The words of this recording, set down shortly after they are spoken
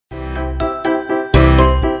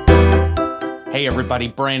Hey everybody,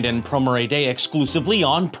 Brandon, PromoErrday exclusively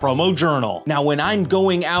on Promo Journal. Now when I'm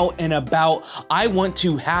going out and about, I want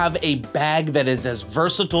to have a bag that is as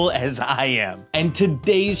versatile as I am. And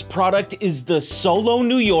today's product is the Solo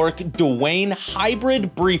New York Duane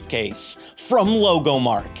Hybrid Briefcase from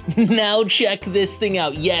Logomark. Now check this thing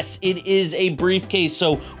out. Yes, it is a briefcase.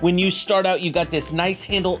 So when you start out, you got this nice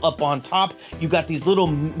handle up on top. You got these little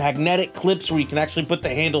magnetic clips where you can actually put the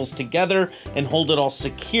handles together and hold it all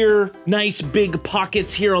secure. Nice big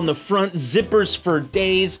pockets here on the front, zippers for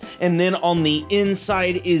days, and then on the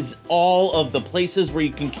inside is all of the places where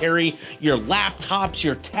you can carry your laptops,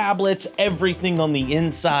 your tablets, everything on the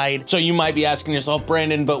inside. So you might be asking yourself,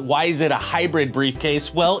 Brandon, but why is it a hybrid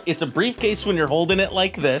briefcase? Well, it's a briefcase when you're holding it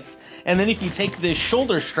like this, and then if you take this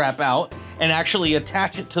shoulder strap out and actually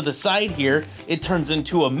attach it to the side here, it turns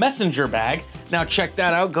into a messenger bag. Now check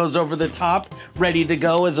that out, goes over the top, ready to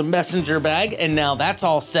go as a messenger bag, and now that's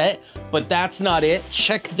all set, but that's not it.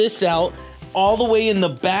 Check this out. All the way in the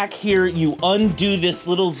back here, you undo this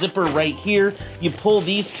little zipper right here, you pull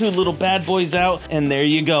these two little bad boys out, and there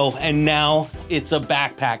you go. And now it's a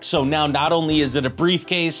backpack. So now not only is it a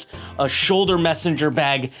briefcase, a shoulder messenger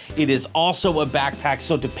bag, it is also a backpack.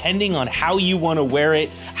 So depending on how you want to wear it,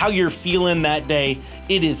 how you're feeling that day,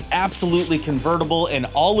 it is absolutely convertible, and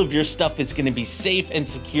all of your stuff is going to be safe and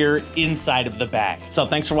secure inside of the bag. So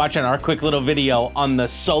thanks for watching our quick little video on the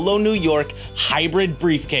Solo New York Hybrid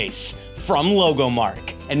Briefcase from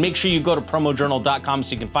Logomark. And make sure you go to promojournal.com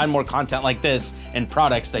so you can find more content like this and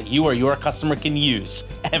products that you or your customer can use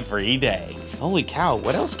every day. Holy cow,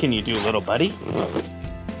 what else can you do, little buddy?